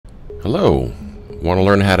Hello, want to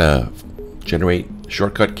learn how to generate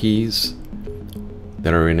shortcut keys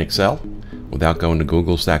that are in Excel without going to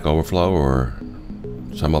Google, Stack Overflow, or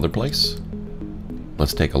some other place?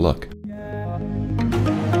 Let's take a look.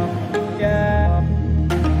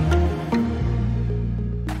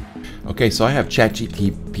 Okay, so I have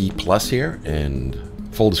ChatGPT Plus here, and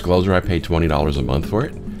full disclosure, I paid $20 a month for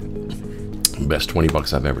it. Best 20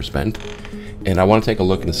 bucks I've ever spent. And I want to take a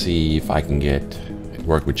look and see if I can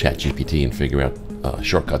work with ChatGPT and figure out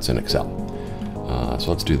shortcuts in Excel. So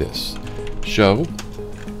let's do this. Show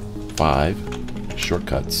 5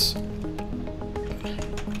 shortcuts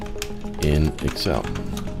in Excel.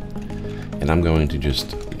 And I'm going to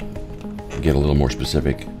just get a little more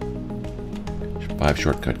specific. 5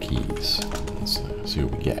 shortcut keys. Let's see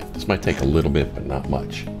what we get. This might take a little bit, but not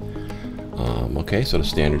much. Okay, so the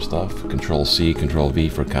standard stuff. Control C, Control V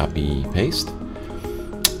for copy, paste.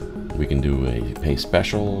 We can do a paste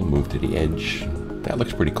special, move to the edge. That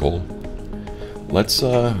looks pretty cool. Let's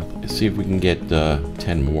see if we can get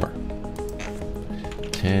 10 more.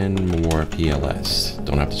 10 more PLS.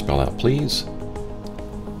 Don't have to spell out please.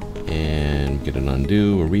 And get an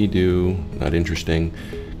undo, a redo. Not interesting.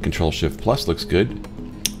 Control Shift Plus looks good.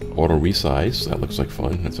 Auto resize. That looks like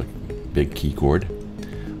fun. That's a big keyboard.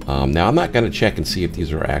 Now I'm not going to check and see if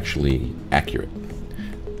these are actually accurate.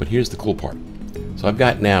 But here's the cool part. So I've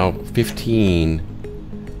got now 15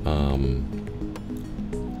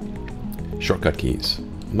 shortcut keys.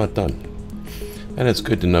 I'm not done. And it's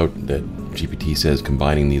good to note that GPT says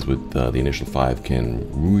combining these with the initial 5 can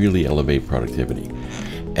really elevate productivity.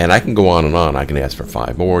 And I can go on and on. I can ask for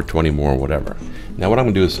 5 more, 20 more, whatever. Now what I'm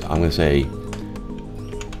going to do is I'm going to say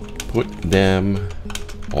put them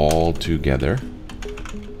all together.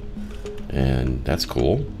 And that's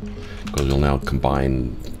cool because we'll now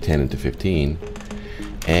combine 10 into 15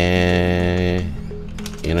 and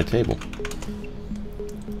in a table.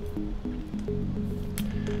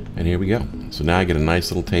 And here we go. So now I get a nice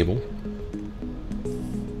little table.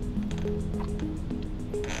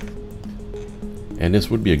 And this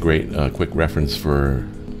would be a great quick reference for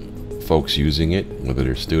folks using it, whether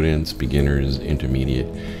they're students, beginners, intermediate.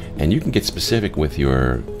 And you can get specific with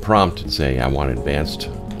your prompt and say, I want advanced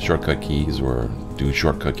shortcut keys, or do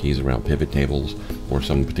shortcut keys around pivot tables, or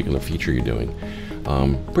some particular feature you're doing.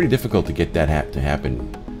 Pretty difficult to get that to happen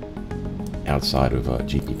outside of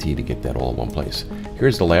GPT to get that all in one place.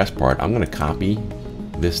 Here's the last part. I'm going to copy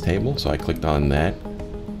this table. So I clicked on that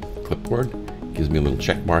clipboard. Gives me a little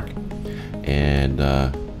check mark. And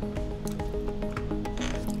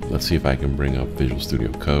let's see if I can bring up Visual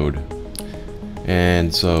Studio Code.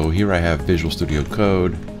 And so here I have Visual Studio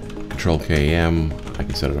Code, Control KM. I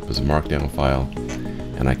can set it up as a markdown file,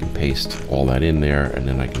 and I can paste all that in there, and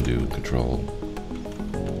then I can do Control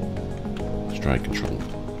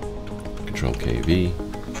KV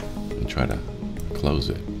and try to close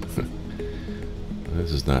it.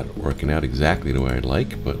 This is not working out exactly the way I'd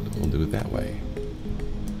like, but we'll do it that way.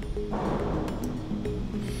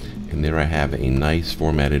 And there I have a nice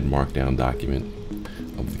formatted markdown document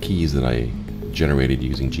of the keys that I generated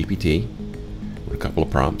using GPT with a couple of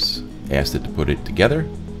prompts. Asked it to put it together,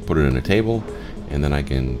 put it in a table, and then I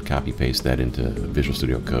can copy paste that into Visual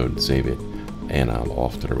Studio Code, save it, and I'm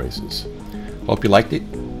off to the races. Hope you liked it.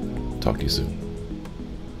 Talk to you soon.